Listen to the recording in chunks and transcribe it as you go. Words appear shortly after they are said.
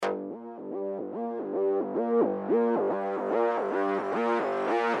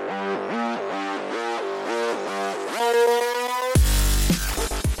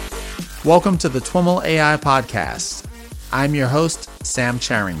Welcome to the TWIML AI Podcast. I'm your host, Sam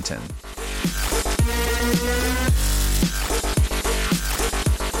Charrington.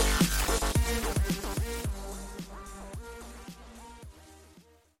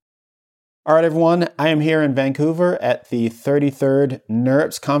 All right, everyone. I am here in Vancouver at the 33rd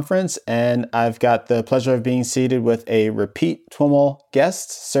NeurIPS conference, and I've got the pleasure of being seated with a repeat TWIML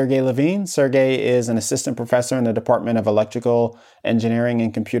guest, Sergey Levine. Sergey is an assistant professor in the Department of Electrical Engineering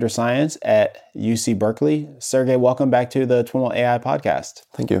and Computer Science at UC Berkeley. Sergey, welcome back to the TWIML AI Podcast.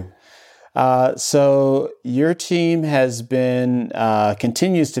 Thank you. So your team has been,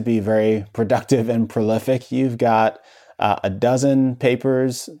 continues to be very productive and prolific. You've got a dozen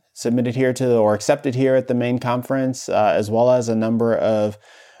papers submitted here or accepted here at the main conference, as well as a number of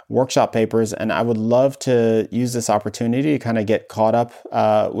workshop papers. And I would love to use this opportunity to kind of get caught up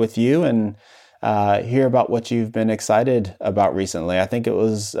with you and hear about what you've been excited about recently. I think it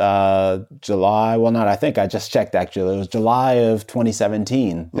was July. Well, not I think. I just checked, actually. It was July of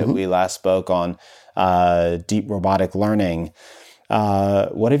 2017 that we last spoke on deep robotic learning.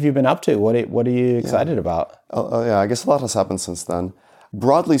 What have you been up to? What are you excited about? I guess a lot has happened since then.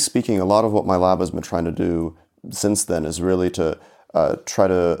 Broadly speaking, a lot of what my lab has been trying to do since then is really to try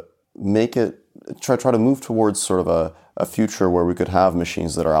to move towards sort of a future where we could have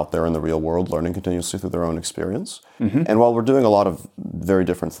machines that are out there in the real world learning continuously through their own experience. And while we're doing a lot of very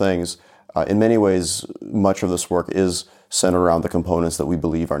different things, in many ways, much of this work is centered around the components that we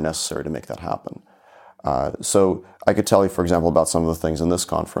believe are necessary to make that happen. So I could tell you, for example, about some of the things in this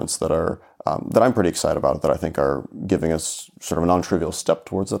conference that I'm pretty excited about, that I think are giving us sort of a non-trivial step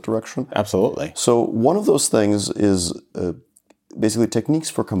towards that direction. Absolutely. So one of those things is basically techniques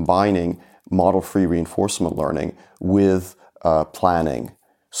for combining model-free reinforcement learning with planning.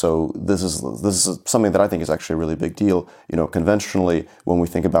 So this is something that I think is actually a really big deal. You know, conventionally, when we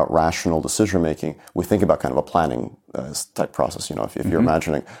think about rational decision making, we think about kind of a planning type process. You know, if you're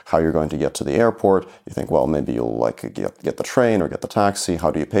imagining how you're going to get to the airport, you think, well, maybe you'll get the train or get the taxi.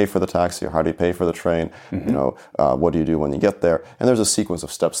 How do you pay for the taxi, or how do you pay for the train? You know, what do you do when you get there? And there's a sequence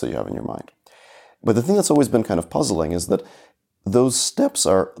of steps that you have in your mind. But the thing that's always been kind of puzzling is that those steps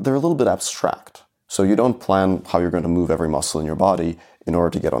they're a little bit abstract. So you don't plan how you're going to move every muscle in your body in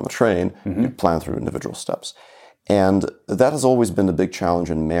order to get on the train. You plan through individual steps. And that has always been the big challenge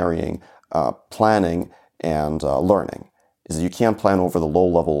in marrying planning and learning, is that you can't plan over the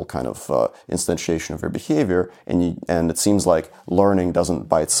low-level kind of instantiation of your behavior, and it seems like learning doesn't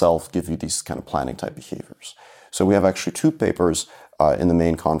by itself give you these kind of planning-type behaviors. So we have actually two papers in the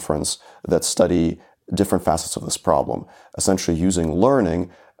main conference that study different facets of this problem, essentially using learning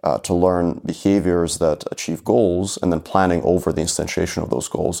to learn behaviors that achieve goals, and then planning over the instantiation of those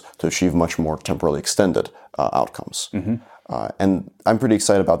goals to achieve much more temporally extended outcomes. And I'm pretty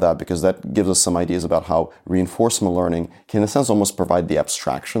excited about that because that gives us some ideas about how reinforcement learning can, in a sense, almost provide the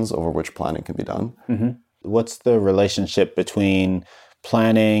abstractions over which planning can be done. What's the relationship between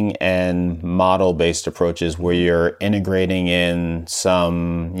planning and model-based approaches where you're integrating in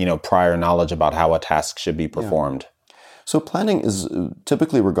some, prior knowledge about how a task should be performed? So planning is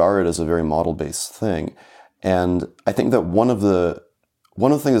typically regarded as a very model-based thing. And I think that one of the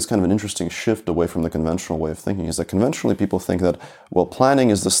things that's kind of an interesting shift away from the conventional way of thinking is that conventionally people think that, well,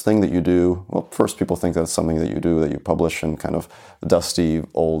 planning is this thing that you do. Well, first people think that's something that you do, that you publish in kind of dusty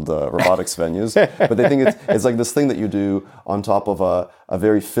old robotics venues. But they think it's like this thing that you do on top of a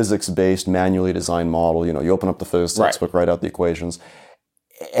very physics-based, manually designed model. You know, you open up the physics textbook, write out the equations.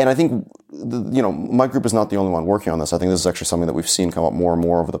 And I think, my group is not the only one working on this. I think this is actually something that we've seen come up more and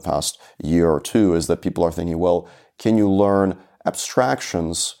more over the past year or two, is that people are thinking, well, can you learn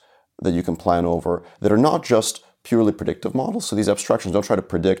abstractions that you can plan over that are not just purely predictive models? So these abstractions don't try to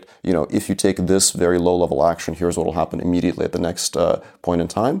predict, if you take this very low-level action, here's what will happen immediately at the next point in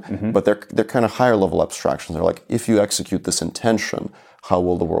time. But they're kind of higher-level abstractions. They're like, if you execute this intention, how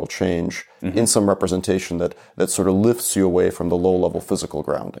will the world change in some representation that sort of lifts you away from the low-level physical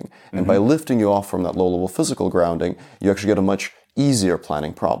grounding. And by lifting you off from that low-level physical grounding, you actually get a much easier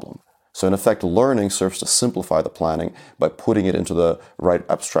planning problem. So in effect, learning serves to simplify the planning by putting it into the right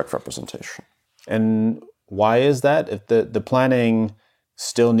abstract representation. And why is that? If the planning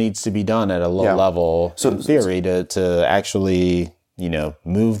still needs to be done at a low level, so, in theory, to actually,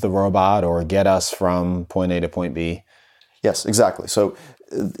 move the robot or get us from point A to point B? Yes, exactly. So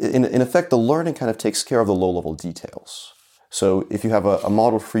in effect, the learning kind of takes care of the low-level details. So if you have a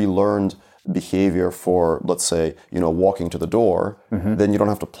model-free learned behavior for, let's say, walking to the door, then you don't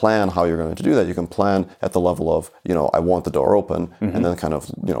have to plan how you're going to do that. You can plan at the level of, I want the door open, and then kind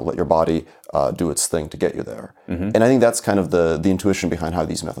of, let your body do its thing to get you there. And I think that's kind of the intuition behind how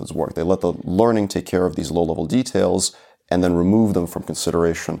these methods work. They let the learning take care of these low-level details and then remove them from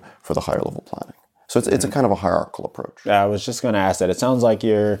consideration for the higher-level planning. So it's a kind of a hierarchical approach. I was just going to ask that. It sounds like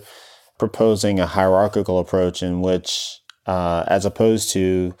you're proposing a hierarchical approach in which, as opposed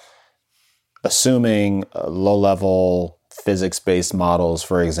to assuming low-level physics-based models,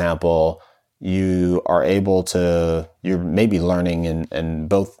 for example, you're maybe learning in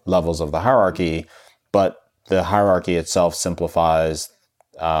both levels of the hierarchy, but the hierarchy itself simplifies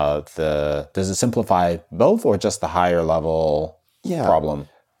does it simplify both or just the higher level problem?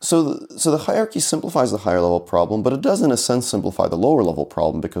 So the hierarchy simplifies the higher level problem, but it does in a sense simplify the lower level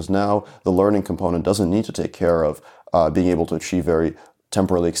problem, because now the learning component doesn't need to take care of being able to achieve very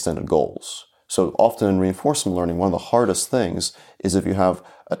temporally extended goals. So often in reinforcement learning, one of the hardest things is if you have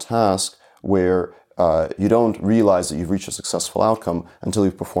a task where you don't realize that you've reached a successful outcome until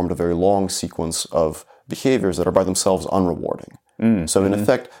you've performed a very long sequence of behaviors that are by themselves unrewarding. So in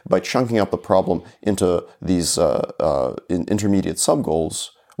effect, by chunking up the problem into these intermediate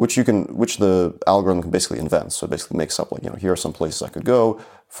sub-goals, which the algorithm can basically invent. So it basically makes up here are some places I could go.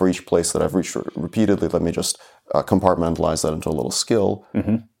 For each place that I've reached repeatedly, let me just compartmentalize that into a little skill.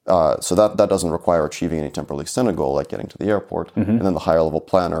 So that doesn't require achieving any temporally extended goal like getting to the airport. And then the higher level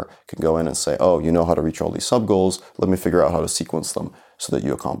planner can go in and say, oh, you know how to reach all these sub-goals. Let me figure out how to sequence them so that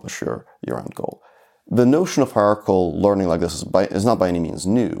you accomplish your end goal. The notion of hierarchical learning like this is not by any means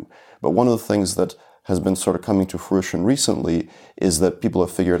new, but one of the things that has been sort of coming to fruition recently is that people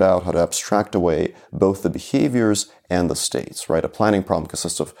have figured out how to abstract away both the behaviors and the states, right? A planning problem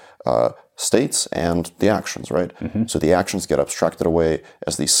consists of states and the actions, right? So the actions get abstracted away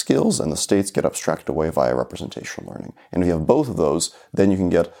as these skills, and the states get abstracted away via representational learning. And if you have both of those, then you can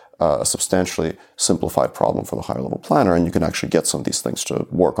get a substantially simplified problem for the higher level planner, and you can actually get some of these things to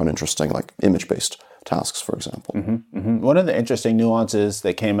work on interesting, like image-based tasks, for example. One of the interesting nuances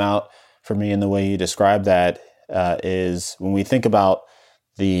that came out for me in the way you describe that is when we think about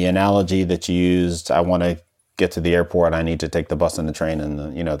the analogy that you used, I want to get to the airport, I need to take the bus and the train and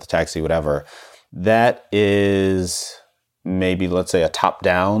the taxi, whatever. That is maybe, let's say, a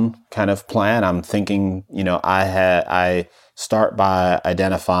top-down kind of plan. I'm thinking, I start by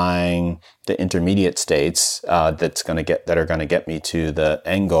identifying the intermediate states that are going to get me to the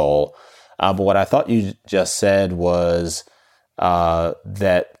end goal. But what I thought you just said was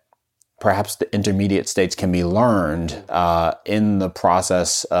that perhaps the intermediate states can be learned in the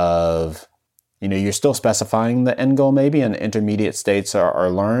process of, you're still specifying the end goal maybe, and intermediate states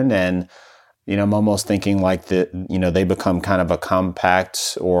are learned. And, I'm almost thinking like they become kind of a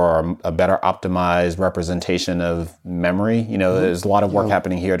compact or a better optimized representation of memory. There's a lot of work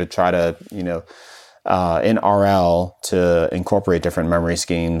happening here to try to, in RL to incorporate different memory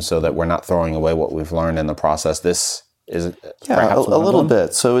schemes so that we're not throwing away what we've learned in the process. This is perhaps a little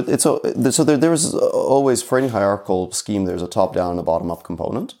bit. So there's always, for any hierarchical scheme, there's a top-down and a bottom-up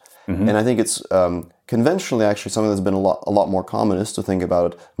component. And I think it's conventionally actually something that's been a lot more common is to think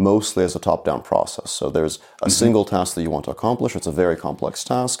about it mostly as a top-down process. So there's a single task that you want to accomplish. It's a very complex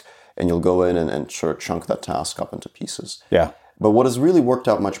task, and you'll go in and sort of chunk that task up into pieces. Yeah. But what has really worked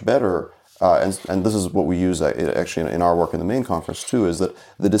out much better, and this is what we use actually in our work in the main conference too, is that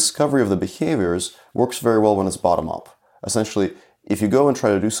the discovery of the behaviors works very well when it's bottom-up. Essentially, if you go and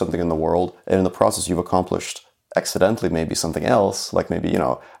try to do something in the world, and in the process you've accomplished accidentally maybe something else, like maybe,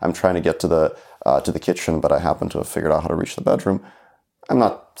 I'm trying to get to the kitchen, but I happen to have figured out how to reach the bedroom. I'm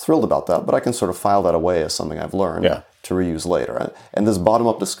not thrilled about that, but I can sort of file that away as something I've learned to reuse later. And this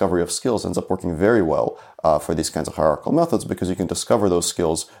bottom-up discovery of skills ends up working very well for these kinds of hierarchical methods, because you can discover those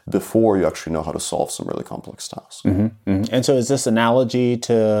skills before you actually know how to solve some really complex tasks. And so is this analogy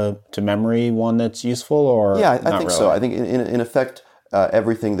to memory one that's useful, or I think really? So. I think in effect,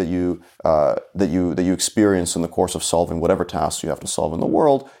 everything that you experience in the course of solving whatever task you have to solve in the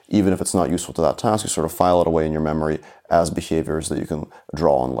world, even if it's not useful to that task, you sort of file it away in your memory as behaviors that you can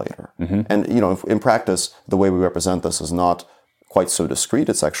draw on later. And in practice, the way we represent this is not quite so discrete.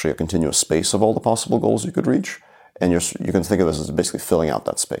 It's actually a continuous space of all the possible goals you could reach. And you can think of this as basically filling out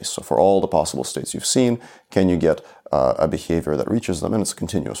that space. So for all the possible states you've seen, can you get a behavior that reaches them? And it's a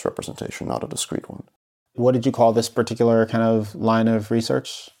continuous representation, not a discrete one. What did you call this particular kind of line of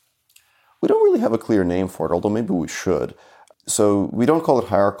research? We don't really have a clear name for it, although maybe we should. So we don't call it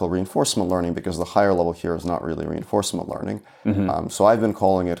hierarchical reinforcement learning because the higher level here is not really reinforcement learning. So I've been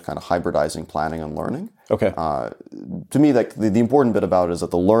calling it kind of hybridizing planning and learning. Okay. To me, like the important bit about it is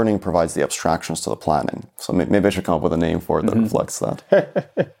that the learning provides the abstractions to the planning. So maybe I should come up with a name for it that reflects that.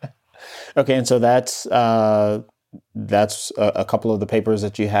 Okay, and so that's a couple of the papers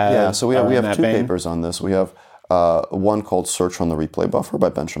that you have. Yeah, so we have two vein? papers on this. We have one called Search on the Replay Buffer by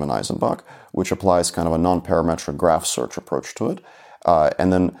Benjamin Eisenbach, which applies kind of a non-parametric graph search approach to it.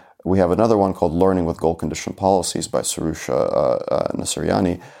 And then we have another one called Learning with Goal Conditioned Policies by Sarusha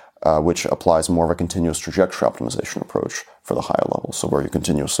Nasseriani, which applies more of a continuous trajectory optimization approach for the higher level, so where you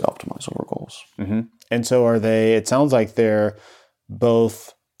continuously optimize over goals. Mm-hmm. And so are they, it sounds like they're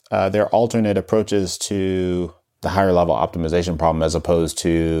both, they're alternate approaches to the higher level optimization problem as opposed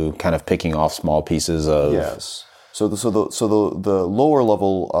to kind of picking off small pieces of... Yes. So the lower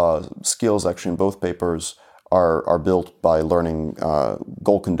level skills actually in both papers are built by learning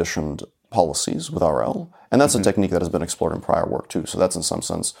goal conditioned policies with RL. And that's a technique that has been explored in prior work too. So that's in some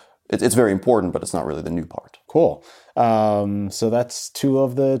sense, it's very important, but it's not really the new part. Cool. So that's 2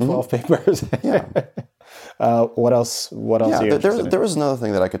 of the 12 papers. Yeah. What else? Are you interested in? There is another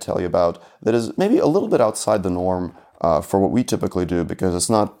thing that I could tell you about that is maybe a little bit outside the norm for what we typically do, because it's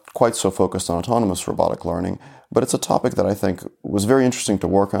not quite so focused on autonomous robotic learning, but it's a topic that I think was very interesting to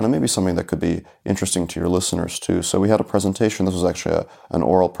work on, and maybe something that could be interesting to your listeners too. So we had a presentation. This was actually an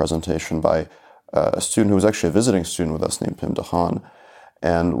oral presentation by a student who was actually a visiting student with us named Pim de Haan.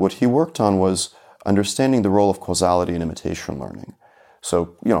 And what he worked on was understanding the role of causality in imitation learning.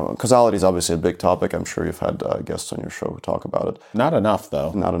 So, causality is obviously a big topic. I'm sure you've had guests on your show talk about it. Not enough,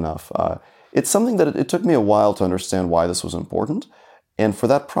 though. Not enough. It's something that it took me a while to understand why this was important. And for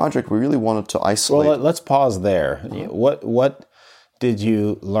that project, we really wanted to isolate... Well, let's pause there. What did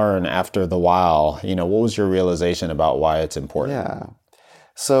you learn after the while? What was your realization about why it's important? Yeah.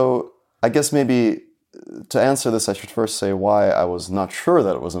 So I guess maybe to answer this, I should first say why I was not sure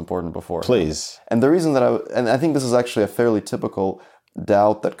that it was important before. Please. And the reason that I think this is actually a fairly typical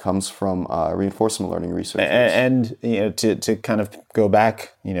doubt that comes from reinforcement learning researchers. And to kind of go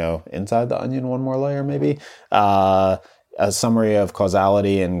back, inside the onion one more layer, maybe, a summary of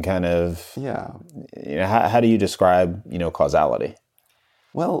causality and kind of, how do you describe, causality?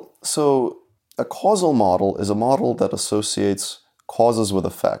 Well, so a causal model is a model that associates causes with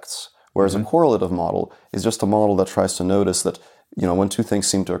effects, whereas a correlative model is just a model that tries to notice that, when two things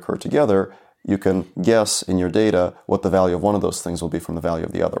seem to occur together, you can guess in your data what the value of one of those things will be from the value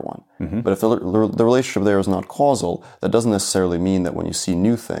of the other one. Mm-hmm. But if the relationship there is not causal, that doesn't necessarily mean that when you see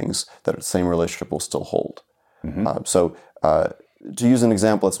new things, that same relationship will still hold. Mm-hmm. To use an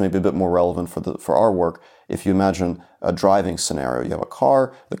example that's maybe a bit more relevant for our work, if you imagine a driving scenario, you have a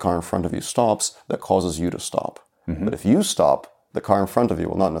car, the car in front of you stops, that causes you to stop. Mm-hmm. But if you stop, the car in front of you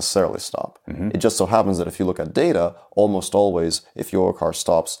will not necessarily stop. Mm-hmm. It just so happens that if you look at data, almost always, if your car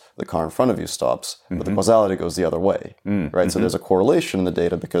stops, the car in front of you stops, but the causality goes the other way, right? Mm-hmm. So there's a correlation in the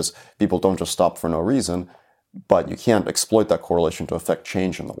data because people don't just stop for no reason, but you can't exploit that correlation to affect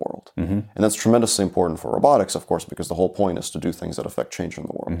change in the world. Mm-hmm. And that's tremendously important for robotics, of course, because the whole point is to do things that affect change in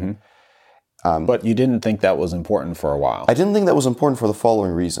the world. Mm-hmm. But you didn't think that was important for a while. I didn't think that was important for the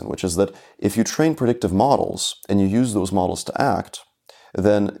following reason, which is that if you train predictive models and you use those models to act,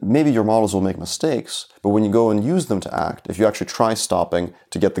 then maybe your models will make mistakes, but when you go and use them to act, if you actually try stopping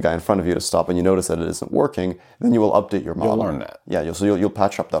to get the guy in front of you to stop and you notice that it isn't working, then you will update your model. You'll learn that. Yeah, you'll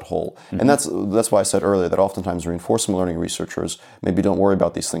patch up that hole. Mm-hmm. And that's why I said earlier that oftentimes reinforcement learning researchers maybe don't worry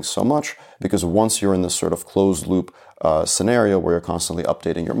about these things so much, because once you're in this sort of closed loop scenario where you're constantly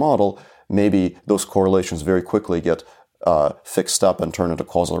updating your model, maybe those correlations very quickly get fixed up and turn into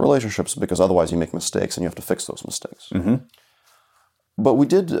causal relationships, because otherwise you make mistakes and you have to fix those mistakes. Mm-hmm. But we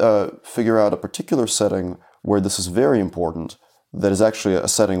did figure out a particular setting where this is very important, that is actually a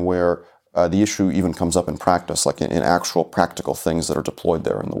setting where the issue even comes up in practice, like in actual practical things that are deployed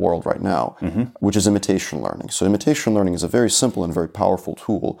there in the world right now, which is imitation learning. So imitation learning is a very simple and very powerful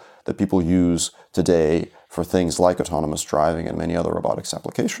tool that people use today for things like autonomous driving and many other robotics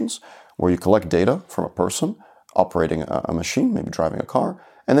applications, where you collect data from a person operating a machine, maybe driving a car,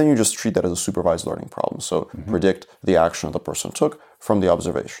 and then you just treat that as a supervised learning problem. So predict the action that the person took from the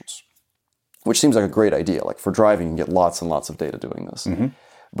observations, which seems like a great idea. Like for driving, you can get lots and lots of data doing this. Mm-hmm.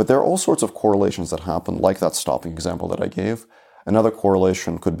 But there are all sorts of correlations that happen, like that stopping example that I gave. Another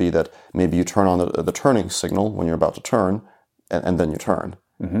correlation could be that maybe you turn on the turning signal when you're about to turn, and then you turn.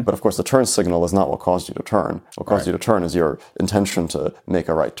 Mm-hmm. But of course, the turn signal is not what caused you to turn. What caused you to turn is your intention to make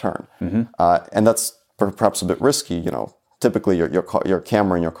a right turn. Mm-hmm. And that's perhaps a bit risky. Typically your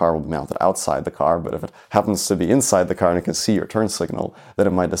camera in your car will be mounted outside the car, but if it happens to be inside the car and it can see your turn signal, then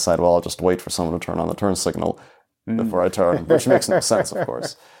it might decide, well, I'll just wait for someone to turn on the turn signal before I turn, which makes no sense, of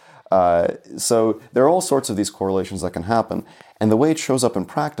course. So there are all sorts of these correlations that can happen. And the way it shows up in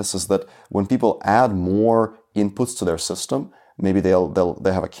practice is that when people add more inputs to their system, maybe they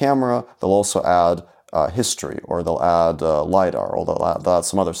have a camera, they'll also add history, or they'll add LiDAR, or they'll add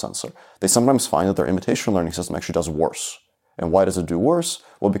some other sensor. They sometimes find that their imitation learning system actually does worse. And why does it do worse?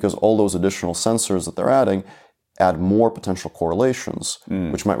 Well, because all those additional sensors that they're adding add more potential correlations,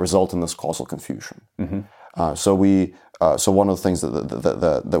 which might result in this causal confusion. So one of the things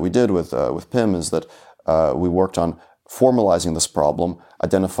that we did with PIM is that we worked on formalizing this problem,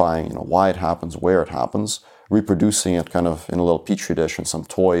 identifying why it happens, where it happens, reproducing it kind of in a little petri dish in some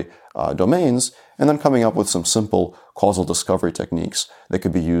toy domains, and then coming up with some simple causal discovery techniques that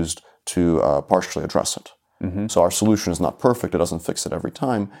could be used to partially address it. So our solution is not perfect, it doesn't fix it every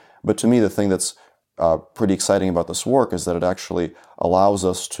time, but to me the thing that's pretty exciting about this work is that it actually allows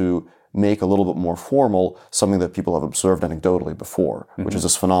us to make a little bit more formal something that people have observed anecdotally before, which is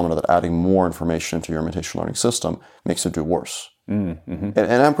this phenomenon that adding more information into your imitation learning system makes it do worse. And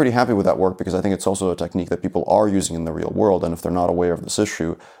I'm pretty happy with that work because I think it's also a technique that people are using in the real world, and if they're not aware of this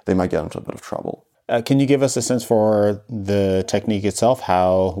issue, they might get into a bit of trouble. Can you give us a sense for the technique itself,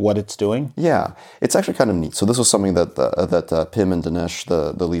 what it's doing? Yeah, it's actually kind of neat. So this was something that Pim and Dinesh,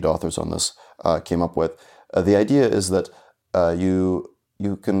 the lead authors on this, came up with. The idea is that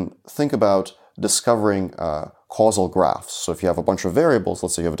you can think about discovering causal graphs. So if you have a bunch of variables,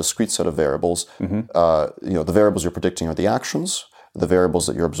 let's say you have a discrete set of variables, the variables you're predicting are the actions, the variables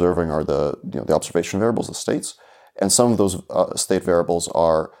that you're observing are the observation variables, the states, and some of those state variables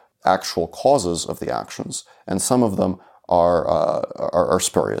are actual causes of the actions, and some of them are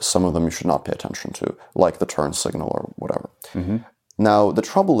spurious. Some of them you should not pay attention to, like the turn signal or whatever. Now, the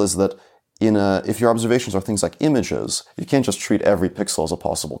trouble is that if your observations are things like images, you can't just treat every pixel as a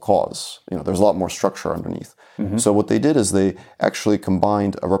possible cause. There's a lot more structure underneath. So what they did is they actually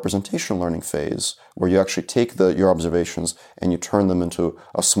combined a representation learning phase where you actually take your observations and you turn them into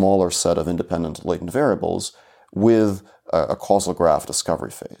a smaller set of independent latent variables with a causal graph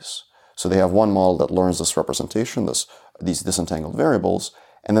discovery phase. So they have one model that learns this representation, these disentangled variables,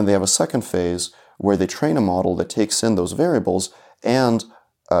 and then they have a second phase where they train a model that takes in those variables and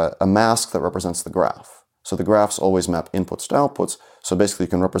a mask that represents the graph. So the graphs always map inputs to outputs, so basically you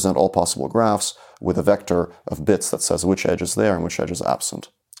can represent all possible graphs with a vector of bits that says which edge is there and which edge is absent.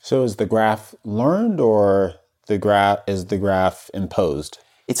 So is the graph learned, or is the graph imposed?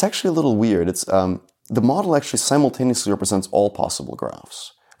 It's actually a little weird. The model actually simultaneously represents all possible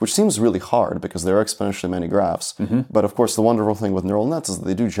graphs, which seems really hard because there are exponentially many graphs. But of course, the wonderful thing with neural nets is that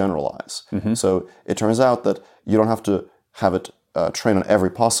they do generalize. So it turns out that you don't have to have it train on every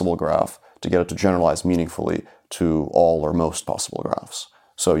possible graph to get it to generalize meaningfully to all or most possible graphs.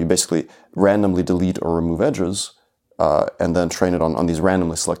 So you basically randomly delete or remove edges and then train it on these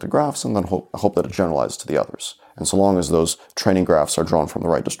randomly selected graphs and then hope that it generalizes to the others. And so long as those training graphs are drawn from the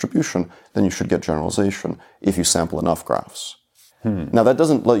right distribution, then you should get generalization if you sample enough graphs. Now, that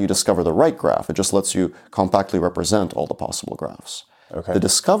doesn't let you discover the right graph. It just lets you compactly represent all the possible graphs. The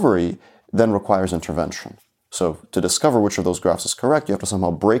discovery then requires intervention. So to discover which of those graphs is correct, you have to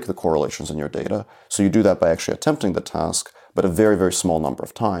somehow break the correlations in your data. So you do that by actually attempting the task, but a very, very small number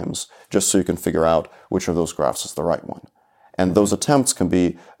of times, just so you can figure out which of those graphs is the right one. And those attempts can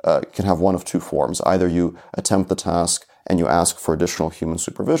have one of two forms. Either you attempt the task and you ask for additional human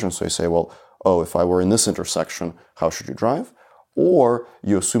supervision. So you say, well, if I were in this intersection, how should you drive? Or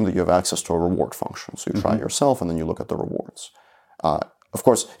you assume that you have access to a reward function. So you try it yourself and then you look at the rewards. Of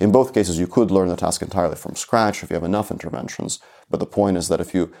course, in both cases, you could learn the task entirely from scratch if you have enough interventions. But the point is that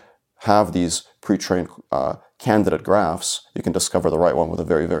if you have these pre-trained candidate graphs, you can discover the right one with a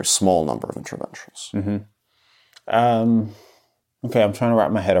very, very small number of interventions. Okay, I'm trying to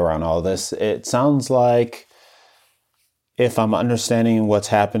wrap my head around all this. It sounds like, if I'm understanding what's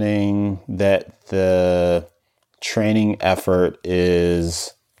happening, that the training effort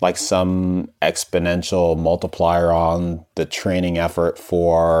is like some exponential multiplier on the training effort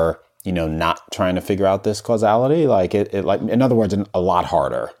for, not trying to figure out this causality. Like in other words, a lot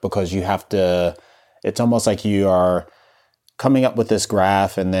harder, because you have to, it's almost like you are coming up with this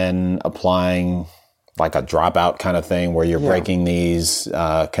graph and then applying like a dropout kind of thing where you're breaking these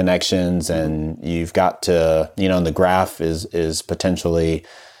connections, and you've got to, and the graph is potentially,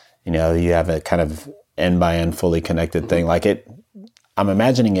 you have a kind of end by end fully connected thing. Like I'm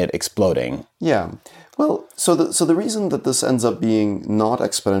imagining it exploding. Yeah. Well, so the reason that this ends up being not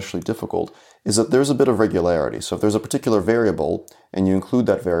exponentially difficult is that there's a bit of regularity. So if there's a particular variable and you include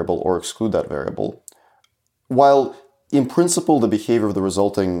that variable or exclude that variable, while in principle the behavior of the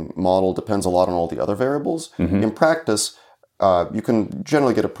resulting model depends a lot on all the other variables, in practice, you can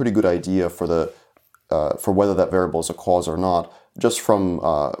generally get a pretty good idea for whether that variable is a cause or not, just from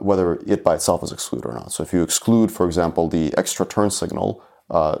whether it by itself is excluded or not. So if you exclude, for example, the extra turn signal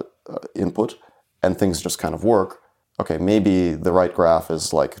input, and things just kind of work, okay, maybe the right graph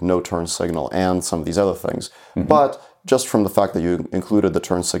is like no turn signal and some of these other things. But just from the fact that you included the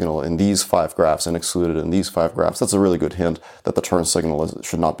turn signal in these 5 graphs and excluded it in these 5 graphs, that's a really good hint that the turn signal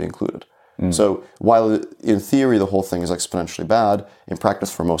should not be included. So while in theory the whole thing is exponentially bad, in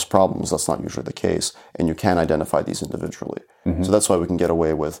practice for most problems that's not usually the case, and you can identify these individually. So that's why we can get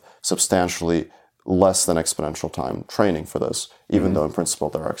away with substantially less than exponential time training for this, even though in principle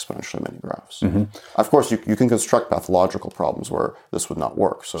there are exponentially many graphs. Of course, you can construct pathological problems where this would not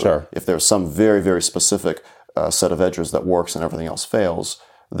work. So if there's some very, very specific set of edges that works and everything else fails,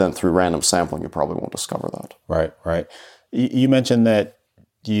 then through random sampling you probably won't discover that. Right. You mentioned that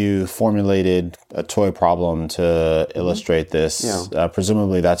you formulated a toy problem to illustrate this.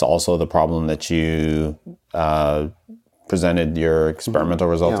 Presumably that's also the problem that you presented your experimental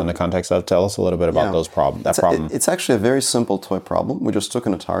results in the context of. Tell us a little bit about that problem. It's actually a very simple toy problem. We just took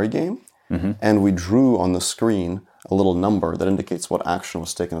an Atari game and we drew on the screen a little number that indicates what action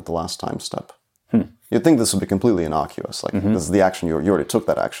was taken at the last time step. You'd think this would be completely innocuous. Like this is the action, you already took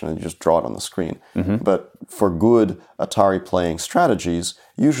that action and you just draw it on the screen. But for good Atari playing strategies,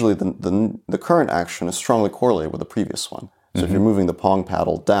 usually the current action is strongly correlated with the previous one. So if you're moving the Pong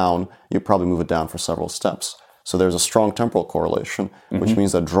paddle down, you probably move it down for several steps. So there's a strong temporal correlation, which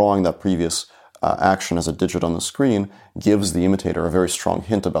means that drawing that previous action as a digit on the screen gives the imitator a very strong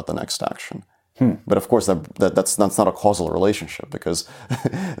hint about the next action. But of course, that's not a causal relationship, because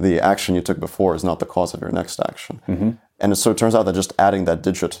the action you took before is not the cause of your next action. And so it turns out that just adding that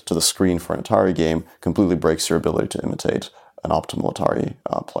digit to the screen for an Atari game completely breaks your ability to imitate an optimal Atari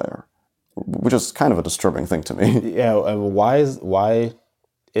player, which is kind of a disturbing thing to me. Yeah, why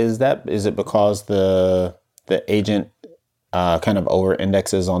is that? Is it because the agent kind of over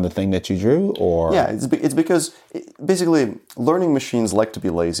indexes on the thing that you drew, or? Yeah, it's because basically learning machines like to be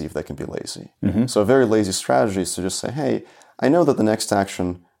lazy if they can be lazy. So a very lazy strategy is to just say, hey, I know that the next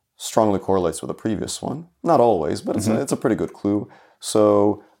action strongly correlates with the previous one. Not always, but it's a pretty good clue.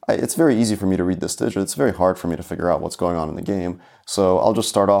 So it's very easy for me to read this digit. It's very hard for me to figure out what's going on in the game. So I'll just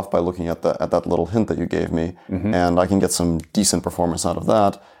start off by looking at that little hint that you gave me, and I can get some decent performance out of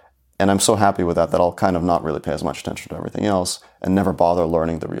that. And I'm so happy with that I'll kind of not really pay as much attention to everything else and never bother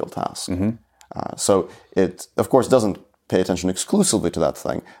learning the real task. So it, of course, doesn't pay attention exclusively to that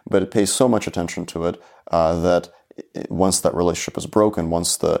thing, but it pays so much attention to it that once that relationship is broken,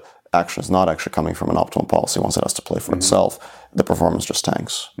 once the action is not actually coming from an optimal policy, once it has to play for itself, the performance just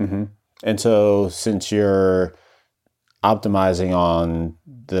tanks. And so since you're optimizing on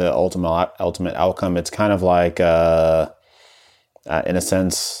the ultimate outcome, it's kind of like, in a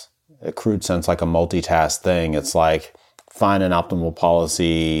sense, a crude sense, like a multitask thing. It's like find an optimal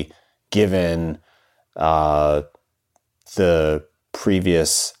policy given the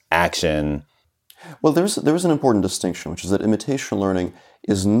previous action. Well, there's an important distinction, which is that imitation learning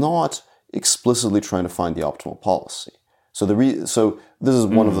is not explicitly trying to find the optimal policy. So this is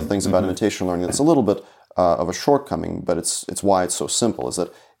one of the things about imitation learning that's a little bit of a shortcoming, but it's why it's so simple, is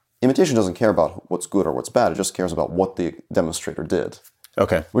that imitation doesn't care about what's good or what's bad. It just cares about what the demonstrator did.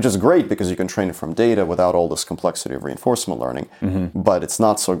 Okay. Which is great because you can train it from data without all this complexity of reinforcement learning. But it's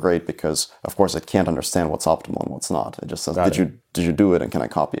not so great because, of course, it can't understand what's optimal and what's not. It just says, did you do it and can I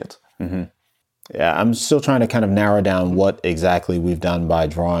copy it? Yeah, I'm still trying to kind of narrow down what exactly we've done by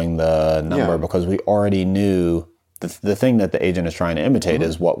drawing the number, because we already knew the thing that the agent is trying to imitate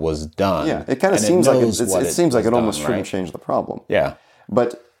is what was done. Yeah, it kind of seems like it almost shouldn't change the problem. Yeah.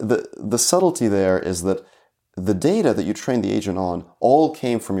 But the subtlety there is that the data that you train the agent on all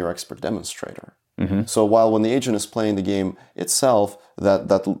came from your expert demonstrator. So while when the agent is playing the game itself,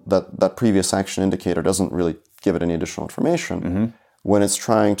 that previous action indicator doesn't really give it any additional information, when it's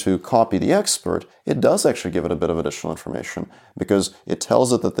trying to copy the expert, it does actually give it a bit of additional information, because it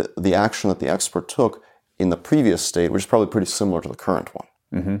tells it that the action that the expert took in the previous state, which is probably pretty similar to the current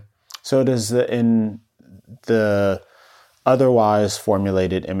one. So does in the otherwise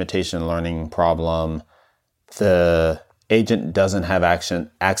formulated imitation learning problem, the agent doesn't have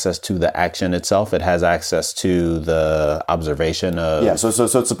access to the action itself. It has access to the observation of... Yeah, so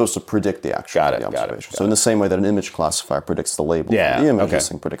it's supposed to predict the action from the observation. So in the same way that an image classifier predicts the label from the image, this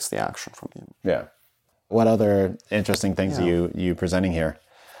thing predicts the action from the image. Yeah. What other interesting things are you presenting here?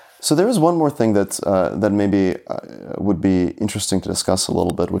 So there is one more thing that maybe would be interesting to discuss a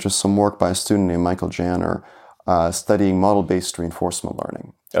little bit, which is some work by a student named Michael Janner studying model-based reinforcement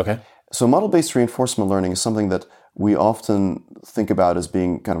learning. Okay. So model-based reinforcement learning is something that we often think about as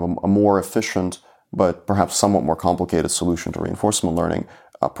being kind of a more efficient, but perhaps somewhat more complicated solution to reinforcement learning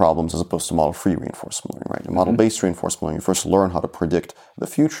problems as opposed to model-free reinforcement learning, right? In model-based reinforcement learning, you first learn how to predict the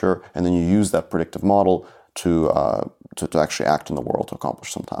future, and then you use that predictive model to actually act in the world to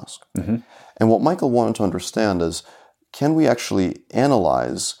accomplish some task. And what Michael wanted to understand is, can we actually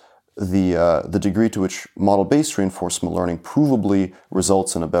analyze the degree to which model-based reinforcement learning provably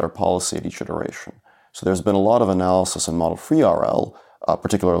results in a better policy at each iteration? So there's been a lot of analysis in model-free RL,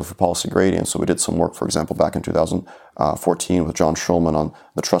 particularly for policy gradients. So we did some work, for example, back in 2014 with John Schulman on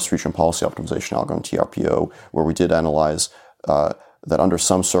the trust region policy optimization algorithm, TRPO, where we did analyze that under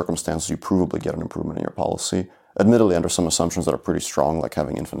some circumstances you provably get an improvement in your policy. Admittedly, under some assumptions that are pretty strong, like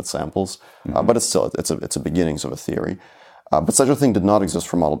having infinite samples, but it's a beginnings of a theory. But such a thing did not exist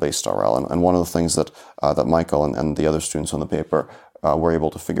for model-based RL, and one of the things that Michael and the other students on the paper were able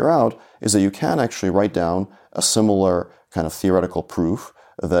to figure out is that you can actually write down a similar kind of theoretical proof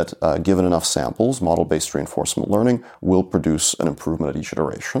that given enough samples, model-based reinforcement learning will produce an improvement at each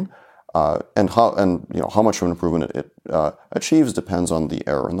iteration. And how much of an improvement it achieves depends on the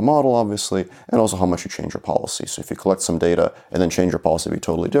error in the model, obviously, and also how much you change your policy. So if you collect some data and then change your policy to be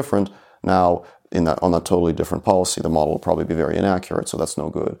totally different, now on that totally different policy, the model will probably be very inaccurate, so that's no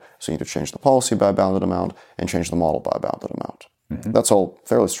good. So you need to change the policy by a bounded amount and change the model by a bounded amount. That's all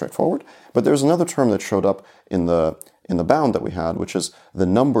fairly straightforward. But there's another term that showed up in the bound that we had, which is the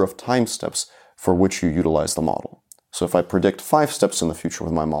number of time steps for which you utilize the model. So if I predict 5 steps in the future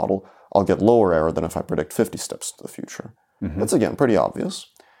with my model, I'll get lower error than if I predict 50 steps to the future. That's, again, pretty obvious.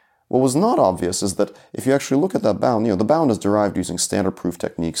 What was not obvious is that if you actually look at that bound, the bound is derived using standard proof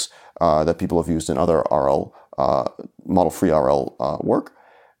techniques that people have used in other RL, model-free RL work.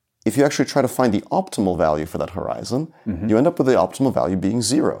 If you actually try to find the optimal value for that horizon, you end up with the optimal value being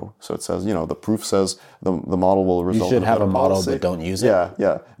 0. So it says, the proof says the model will result in a better policy. You should have a model, but don't use it.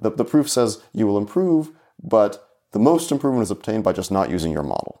 Yeah. The proof says you will improve, but the most improvement is obtained by just not using your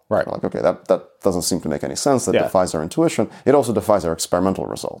model. Right. Like, okay, that doesn't seem to make any sense. That defies our intuition. It also defies our experimental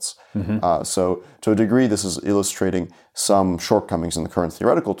results. So to a degree, this is illustrating some shortcomings in the current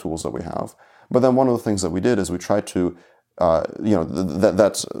theoretical tools that we have. But then one of the things that we did is we tried to, that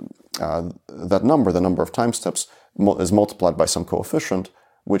number, the number of time steps, is multiplied by some coefficient,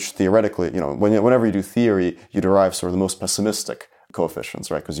 which theoretically, whenever you do theory, you derive sort of the most pessimistic coefficients,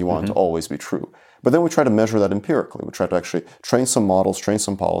 right? Because you want it to always be true. But then we try to measure that empirically. We try to actually train some models, train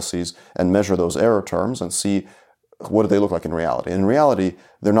some policies, and measure those error terms and see what do they look like in reality. And in reality,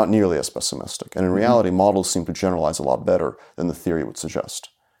 they're not nearly as pessimistic. And in reality, models seem to generalize a lot better than the theory would suggest.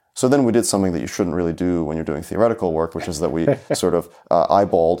 So then we did something that you shouldn't really do when you're doing theoretical work, which is that we sort of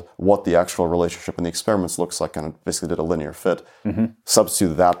eyeballed what the actual relationship in the experiments looks like and basically did a linear fit,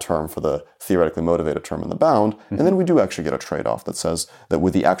 substituted that term for the theoretically motivated term in the bound, and then we do actually get a trade-off that says that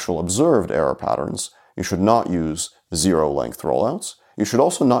with the actual observed error patterns, you should not use 0-length rollouts. You should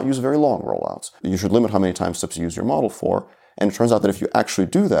also not use very long rollouts. You should limit how many time steps you use your model for, and it turns out that if you actually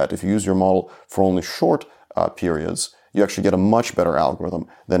do that, if you use your model for only short periods, you actually get a much better algorithm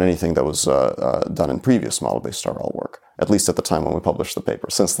than anything that was done in previous model-based RL work, at least at the time when we published the paper.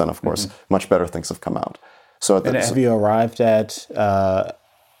 Since then, of course, much better things have come out. So have you arrived at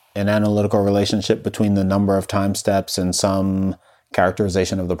an analytical relationship between the number of time steps and some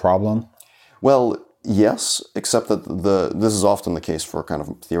characterization of the problem? Well, yes, except that this is often the case for kind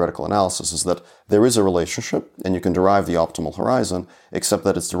of theoretical analysis, is that there is a relationship and you can derive the optimal horizon, except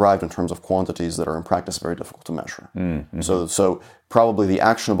that it's derived in terms of quantities that are in practice very difficult to measure. So probably the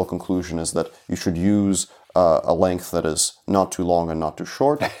actionable conclusion is that you should use a length that is not too long and not too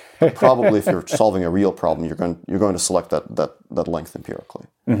short. But probably if you're solving a real problem, you're going to select that length empirically.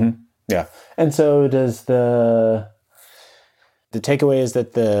 Yeah. And so does the takeaway is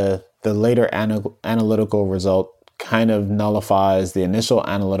that the later analytical result kind of nullifies the initial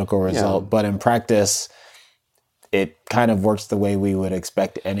analytical result, but in practice, it kind of works the way we would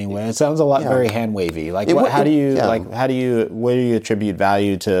expect anyway. It sounds a lot very hand wavy. Like, where do you attribute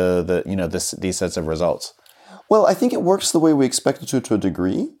value to these sets of results? Well, I think it works the way we expect it to a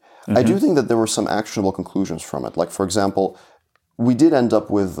degree. I do think that there were some actionable conclusions from it. Like, for example, we did end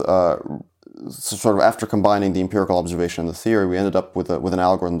up with sort of after combining the empirical observation and the theory, we ended up with an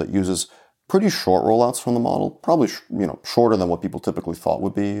algorithm that uses pretty short rollouts from the model, probably shorter than what people typically thought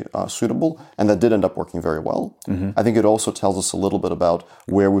would be suitable, and that did end up working very well. I think it also tells us a little bit about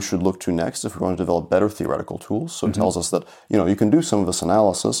where we should look to next if we want to develop better theoretical tools. So it tells us that you can do some of this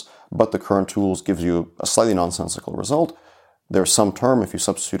analysis, but the current tools gives you a slightly nonsensical result. There's some term, if you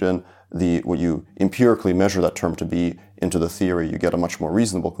substitute in what you empirically measure that term to be into the theory, you get a much more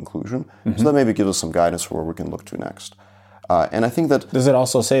reasonable conclusion. So that maybe gives us some guidance for where we can look to next. And I think that... Does it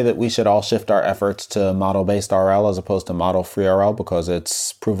also say that we should all shift our efforts to model-based RL as opposed to model-free RL because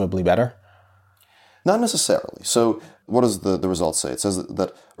it's provably better? Not necessarily. So what does the results say? It says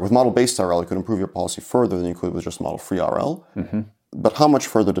that with model-based RL, you could improve your policy further than you could with just model-free RL. But how much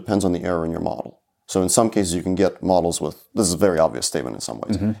further depends on the error in your model. So in some cases, you can get models with... This is a very obvious statement in some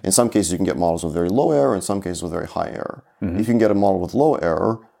ways. In some cases, you can get models with very low error. In some cases, with very high error. If you can get a model with low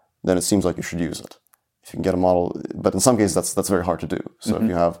error, then it seems like you should use it. If you can get a model... But in some cases, that's very hard to do. So if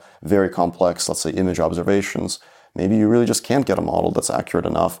you have very complex, let's say, image observations, maybe you really just can't get a model that's accurate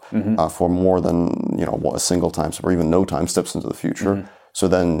enough for more than a single time step or even no time steps into the future. So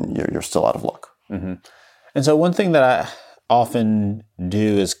then you're still out of luck. And so one thing that I often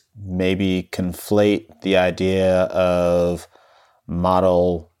do is maybe conflate the idea of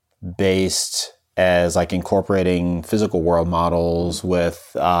model-based as like incorporating physical world models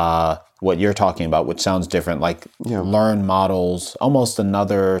with what you're talking about, which sounds different, like learn models, almost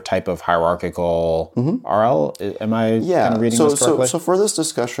another type of hierarchical RL. Am I kind of reading this correctly? So for this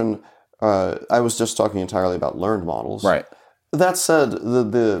discussion, I was just talking entirely about learned models. Right. That said,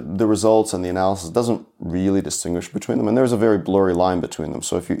 the results and the analysis doesn't really distinguish between them, and there's a very blurry line between them.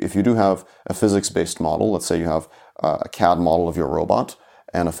 So if you do have a physics-based model, let's say you have a CAD model of your robot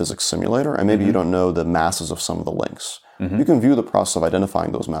and a physics simulator, and maybe you don't know the masses of some of the links. You can view the process of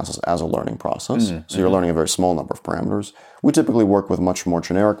identifying those masses as a learning process. So you're learning a very small number of parameters. We typically work with much more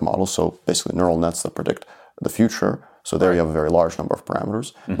generic models, so basically neural nets that predict the future. So there you have a very large number of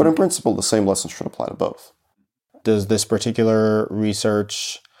parameters. But in principle, the same lesson should apply to both. Does this particular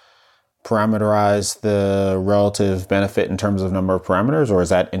research parameterize the relative benefit in terms of number of parameters, or is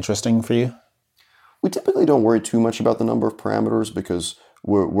that interesting for you? We typically don't worry too much about the number of parameters because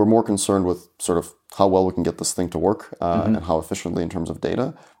we're more concerned with sort of how well we can get this thing to work and how efficiently in terms of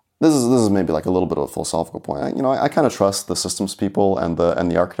data. This is maybe like a little bit of a philosophical point. I kind of trust the systems people and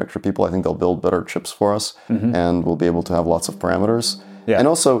the architecture people. I think they'll build better chips for us and we'll be able to have lots of parameters. Yeah. And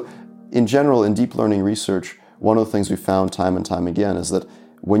also, in general, in deep learning research, one of the things we found time and time again is that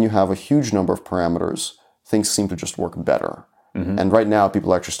when you have a huge number of parameters, things seem to just work better. And right now,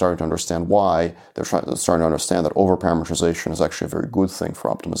 people are actually starting to understand why. They're starting to understand that over-parameterization is actually a very good thing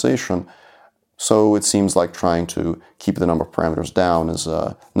for optimization. So it seems like trying to keep the number of parameters down is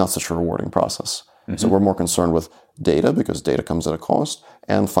not such a rewarding process. So we're more concerned with data because data comes at a cost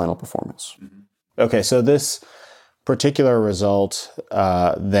and final performance. Okay, so this particular result,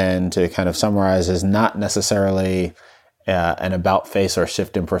 then to kind of summarize, is not necessarily an about face or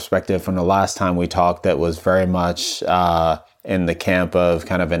shift in perspective from the last time we talked that was very much in the camp of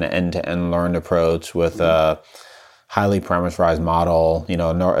kind of an end-to-end learned approach with a highly parameterized model,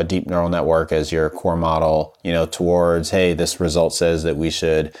 a deep neural network as your core model, towards, hey, this result says that we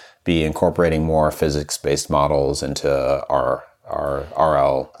should be incorporating more physics-based models into our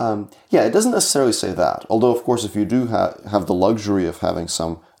RL. Yeah, it doesn't necessarily say that. Although, of course, if you do have the luxury of having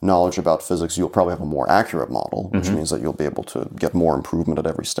some knowledge about physics, you'll probably have a more accurate model, which means that you'll be able to get more improvement at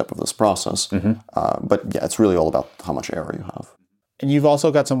every step of this process. But yeah, it's really all about how much error you have. And you've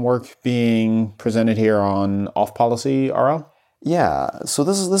also got some work being presented here on off-policy RL? Yeah, so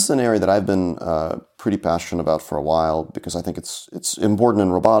this is an area that I've been pretty passionate about for a while because I think it's important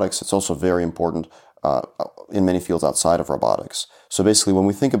in robotics. It's also very important in many fields outside of robotics. So basically, when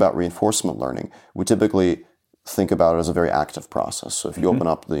we think about reinforcement learning, we typically think about it as a very active process. So if you open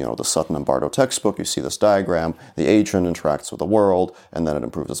up the Sutton and Bardo textbook, you see this diagram. The agent interacts with the world, and then it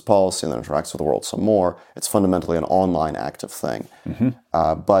improves its policy, and then interacts with the world some more. It's fundamentally an online active thing.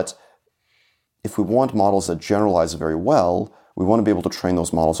 But if we want models that generalize very well, we want to be able to train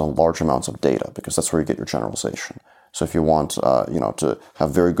those models on large amounts of data because that's where you get your generalization. So if you want to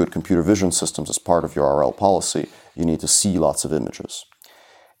have very good computer vision systems as part of your RL policy, you need to see lots of images.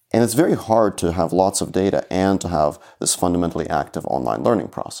 And it's very hard to have lots of data and to have this fundamentally active online learning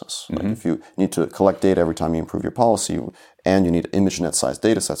process. Like if you need to collect data every time you improve your policy and you need ImageNet-sized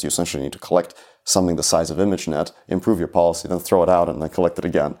data sets, you essentially need to collect something the size of ImageNet, improve your policy, then throw it out and then collect it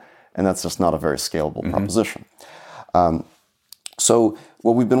again. And that's just not a very scalable proposition. So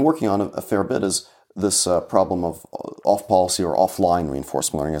what we've been working on a fair bit is this problem of off-policy or offline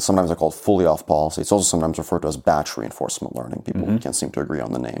reinforcement learning. Sometimes they're called fully off-policy. It's also sometimes referred to as batch reinforcement learning. People can't seem to agree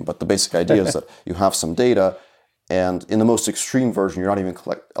on the name. But the basic idea is that you have some data, and in the most extreme version, you're not even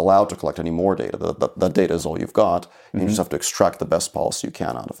allowed to collect any more data. That data is all you've got, and you just have to extract the best policy you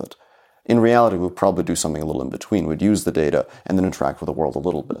can out of it. In reality, we'll probably do something a little in between. We'd use the data and then interact with the world a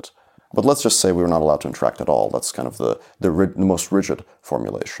little bit. But let's just say we were not allowed to interact at all. That's kind of the most rigid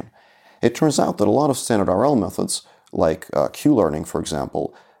formulation. It turns out that a lot of standard RL methods, like Q-learning, for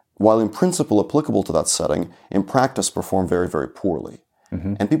example, while in principle applicable to that setting, in practice perform very, very poorly.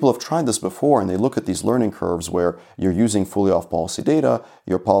 And people have tried this before, and they look at these learning curves where you're using fully off-policy data,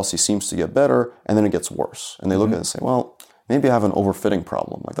 your policy seems to get better, and then it gets worse. And they look at it and say, well, maybe I have an overfitting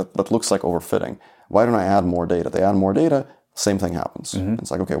problem. Like that looks like overfitting. Why don't I add more data? They add more data, same thing happens.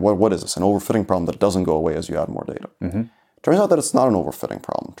 It's like, okay, what is this? An overfitting problem that doesn't go away as you add more data. Turns out that it's not an overfitting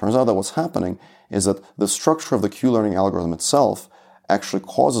problem. Turns out that what's happening is that the structure of the Q-learning algorithm itself actually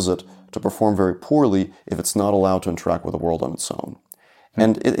causes it to perform very poorly if it's not allowed to interact with the world on its own.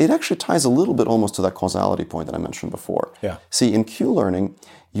 And it actually ties a little bit almost to that causality point that I mentioned before. Yeah. See, in Q-learning,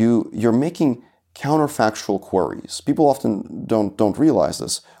 you're making counterfactual queries. People often don't realize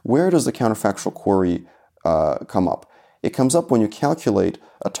this. Where does the counterfactual query come up? It comes up when you calculate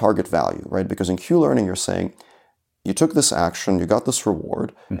a target value, right? Because in Q-learning, you're saying, you took this action, you got this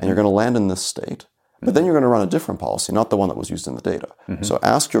reward, and you're going to land in this state. But then you're going to run a different policy, not the one that was used in the data. So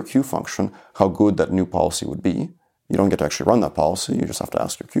ask your Q function how good that new policy would be. You don't get to actually run that policy, you just have to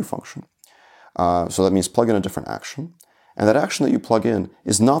ask your Q function. So that means plug in a different action. And that action that you plug in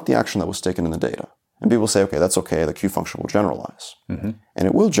is not the action that was taken in the data. And people say, okay, that's okay, the Q function will generalize. And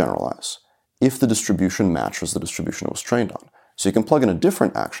it will generalize if the distribution matches the distribution it was trained on. So you can plug in a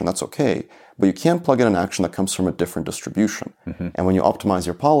different action, that's okay, but you can't plug in an action that comes from a different distribution. And when you optimize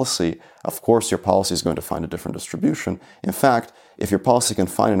your policy, of course your policy is going to find a different distribution. In fact, if your policy can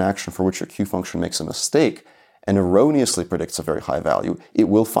find an action for which your Q function makes a mistake and erroneously predicts a very high value, it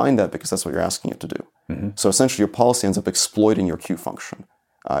will find that because that's what you're asking it to do. So essentially your policy ends up exploiting your Q function.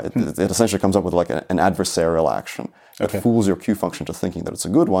 It essentially comes up with like an adversarial action that fools your Q function to thinking that it's a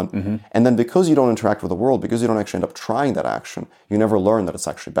good one. And then because you don't interact with the world, because you don't actually end up trying that action, you never learn that it's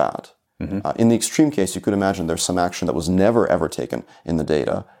actually bad. In the extreme case, you could imagine there's some action that was never ever taken in the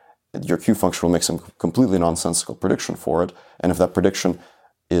data. Your Q function will make some completely nonsensical prediction for it. And if that prediction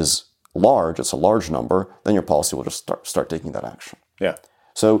is large, it's a large number, then your policy will just start taking that action. Yeah.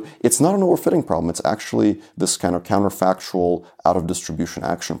 So it's not an overfitting problem. It's actually this kind of counterfactual out-of-distribution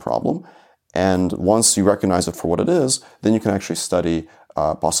action problem. And once you recognize it for what it is, then you can actually study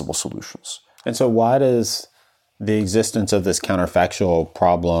possible solutions. And so why does the existence of this counterfactual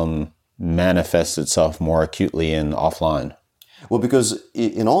problem manifest itself more acutely in offline? Well, because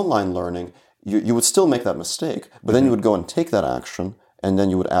in online learning, you would still make that mistake, but then you would go and take that action, and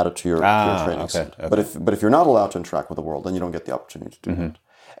then you would add it to your training set. But if you're not allowed to interact with the world, then you don't get the opportunity to do that.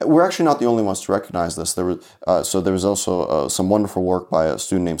 We're actually not the only ones to recognize this. There was also some wonderful work by a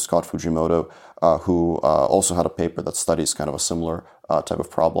student named Scott Fujimoto, who also had a paper that studies kind of a similar type of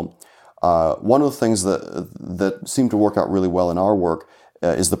problem. One of the things that seemed to work out really well in our work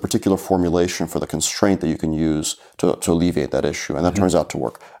is the particular formulation for the constraint that you can use to alleviate that issue. And that turns out to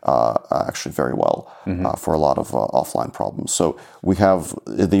work actually very well for a lot of offline problems. So we have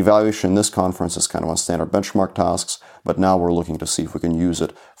the evaluation in this conference is kind of on standard benchmark tasks, but now we're looking to see if we can use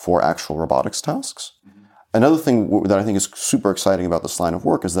it for actual robotics tasks. Another thing that I think is super exciting about this line of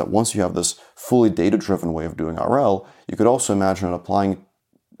work is that once you have this fully data-driven way of doing RL, you could also imagine applying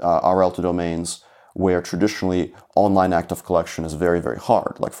RL to domains where traditionally online active collection is very, very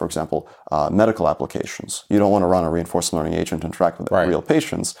hard. Like, for example, medical applications. You don't want to run a reinforcement learning agent to interact with real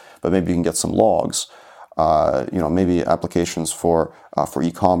patients, but maybe you can get some logs. Maybe applications for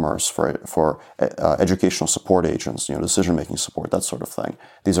e-commerce, for educational support agents, decision-making support, that sort of thing.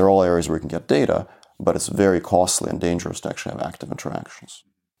 These are all areas where you can get data, but it's very costly and dangerous to actually have active interactions.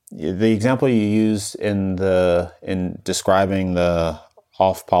 The example you used in describing the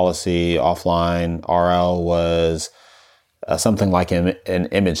off-policy, offline RL was something like an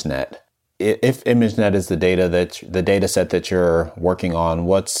ImageNet. If ImageNet is the data set that you're working on,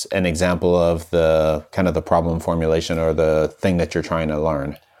 what's an example of the kind of the problem formulation or the thing that you're trying to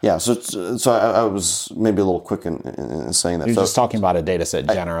learn? Yeah, so I was maybe a little quick in saying that. You're just talking about a data set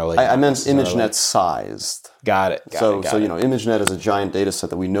generally. I meant ImageNet sized. Got it. ImageNet is a giant data set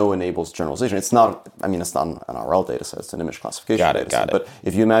that we know enables generalization. It's not an RL data set, it's an image classification data set. But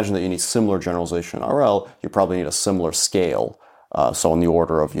if you imagine that you need similar generalization in RL, you probably need a similar scale. So on the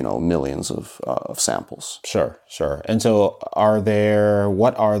order of, millions of samples. Sure. And so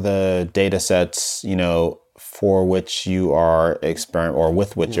what are the data sets, for which you are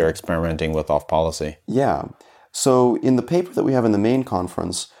with which you're experimenting with off policy? Yeah. So in the paper that we have in the main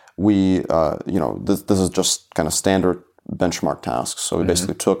conference, we, this is just kind of standard benchmark tasks. So we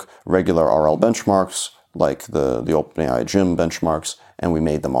basically took regular RL benchmarks, like the OpenAI GYM benchmarks, and we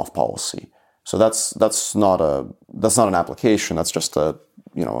made them off policy. So that's not an application. That's just a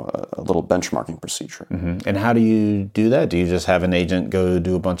a little benchmarking procedure. And how do you do that? Do you just have an agent go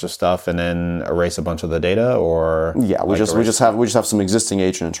do a bunch of stuff and then erase a bunch of the data, or yeah, we just have some existing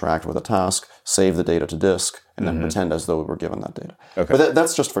agent interact with a task, save the data to disk, and then pretend as though we were given that data. Okay. But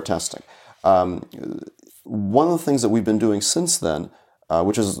that's just for testing. One of the things that we've been doing since then,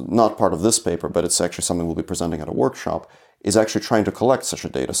 which is not part of this paper, but it's actually something we'll be presenting at a workshop, is actually trying to collect such a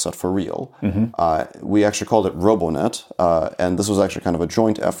data set for real. We actually called it RoboNet, and this was actually kind of a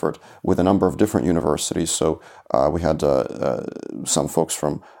joint effort with a number of different universities. So we had some folks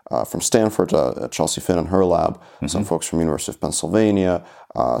from Stanford, Chelsea Finn and her lab, some folks from University of Pennsylvania,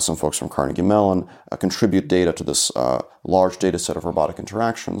 some folks from Carnegie Mellon contribute data to this large data set of robotic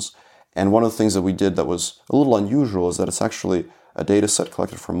interactions. And one of the things that we did that was a little unusual is that it's actually a data set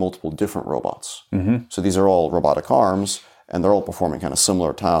collected from multiple different robots. So these are all robotic arms, and they're all performing kind of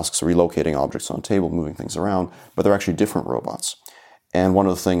similar tasks, relocating objects on a table, moving things around, but they're actually different robots. And one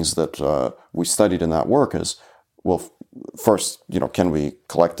of the things that we studied in that work is, well, first, can we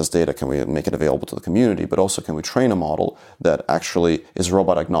collect this data? Can we make it available to the community? But also, can we train a model that actually is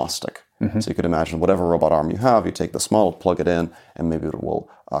robot agnostic? So you could imagine whatever robot arm you have, you take this model, plug it in, and maybe it will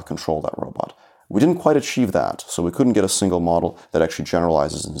control that robot. We didn't quite achieve that, so we couldn't get a single model that actually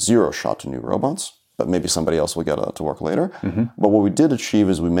generalizes in zero shot to new robots, but maybe somebody else will get it to work later. But what we did achieve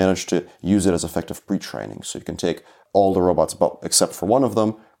is we managed to use it as effective pre-training. So you can take all the robots except for one of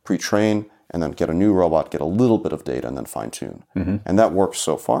them, pre-train, and then get a new robot, get a little bit of data, and then fine-tune. And that works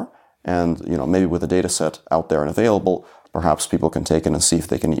so far. And maybe with a data set out there and available, perhaps people can take it and see if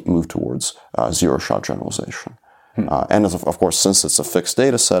they can move towards zero-shot generalization. And of course, since it's a fixed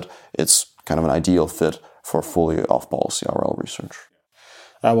data set, it's kind of an ideal fit for fully off-policy RL research.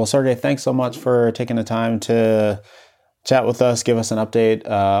 Well, Sergey, thanks so much for taking the time to chat with us, give us an update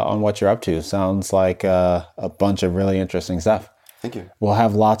on what you're up to. Sounds like a bunch of really interesting stuff. Thank you. We'll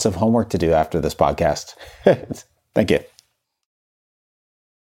have lots of homework to do after this podcast. Thank you.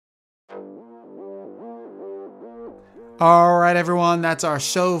 All right, everyone, that's our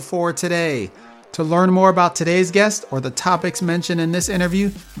show for today. To learn more about today's guest or the topics mentioned in this interview,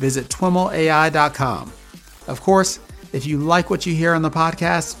 visit twimlai.com. Of course, if you like what you hear on the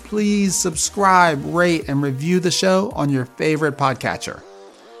podcast, please subscribe, rate, and review the show on your favorite podcatcher.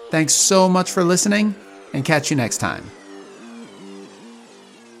 Thanks so much for listening, and catch you next time.